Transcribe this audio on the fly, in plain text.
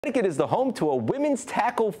Connecticut is the home to a women's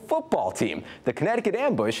tackle football team. The Connecticut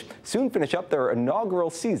Ambush soon finish up their inaugural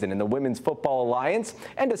season in the Women's Football Alliance,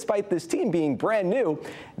 and despite this team being brand new,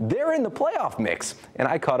 they're in the playoff mix. And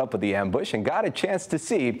I caught up with the Ambush and got a chance to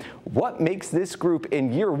see what makes this group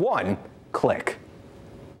in year one click.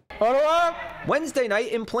 Wednesday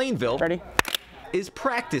night in Plainville is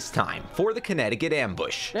practice time for the Connecticut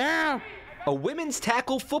Ambush. A women's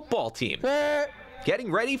tackle football team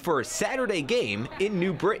getting ready for a Saturday game in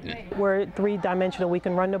New Britain. We're three-dimensional. We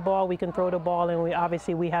can run the ball, we can throw the ball, and we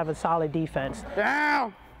have a solid defense.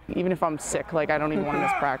 Even if I'm sick, I don't even want to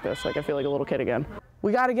miss practice. I feel like a little kid again.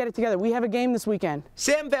 We got to get it together. We have a game this weekend.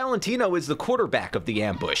 Sam Valentino is the quarterback of the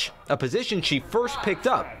Ambush, a position she first picked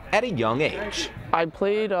up at a young age. I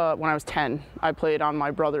played when I was 10. I played on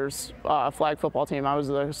my brother's flag football team. I was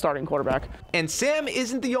the starting quarterback. And Sam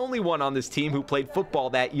isn't the only one on this team who played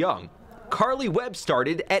football that young. Carly Webb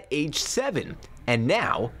started at age 7, and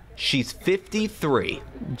now she's 53.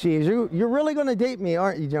 Geez, you're really going to date me,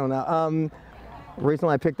 aren't you, Jonah?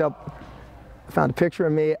 Recently I found a picture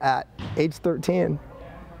of me at age 13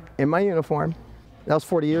 in my uniform. That was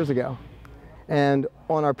 40 years ago. And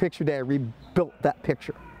on our picture day, I rebuilt that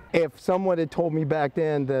picture. If someone had told me back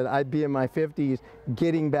then that I'd be in my 50s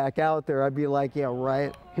getting back out there, I'd be like, yeah,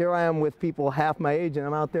 right. Here I am with people half my age, and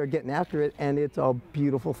I'm out there getting after it, and it's a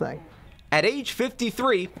beautiful thing. At age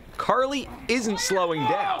 53, Carly isn't slowing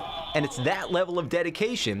down, and it's that level of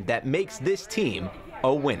dedication that makes this team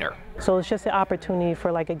a winner. So it's just an opportunity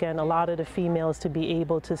for, again, a lot of the females to be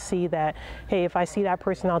able to see that, hey, if I see that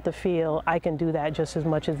person out the field, I can do that just as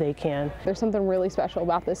much as they can. There's something really special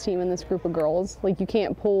about this team and this group of girls. You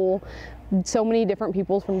can't pull so many different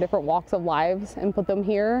people from different walks of lives and put them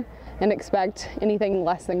here and expect anything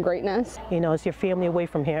less than greatness. You know, it's your family away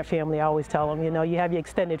from here, family. I always tell them, you have your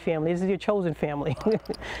extended family. This is your chosen family.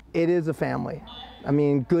 It is a family. I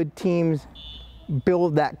mean, good teams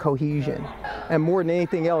build that cohesion. And more than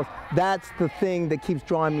anything else, that's the thing that keeps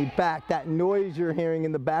drawing me back. That noise you're hearing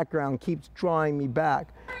in the background keeps drawing me back.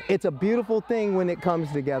 It's a beautiful thing when it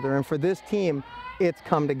comes together, and for this team, it's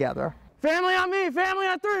come together. Family on me, family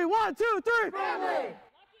on 3. 1, 2, 3. Family!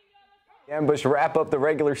 Ambush wrap up the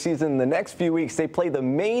regular season in the next few weeks. They play the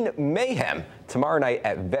Maine Mayhem tomorrow night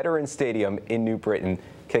at Veterans Stadium in New Britain.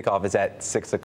 Kickoff is at 6 o'clock.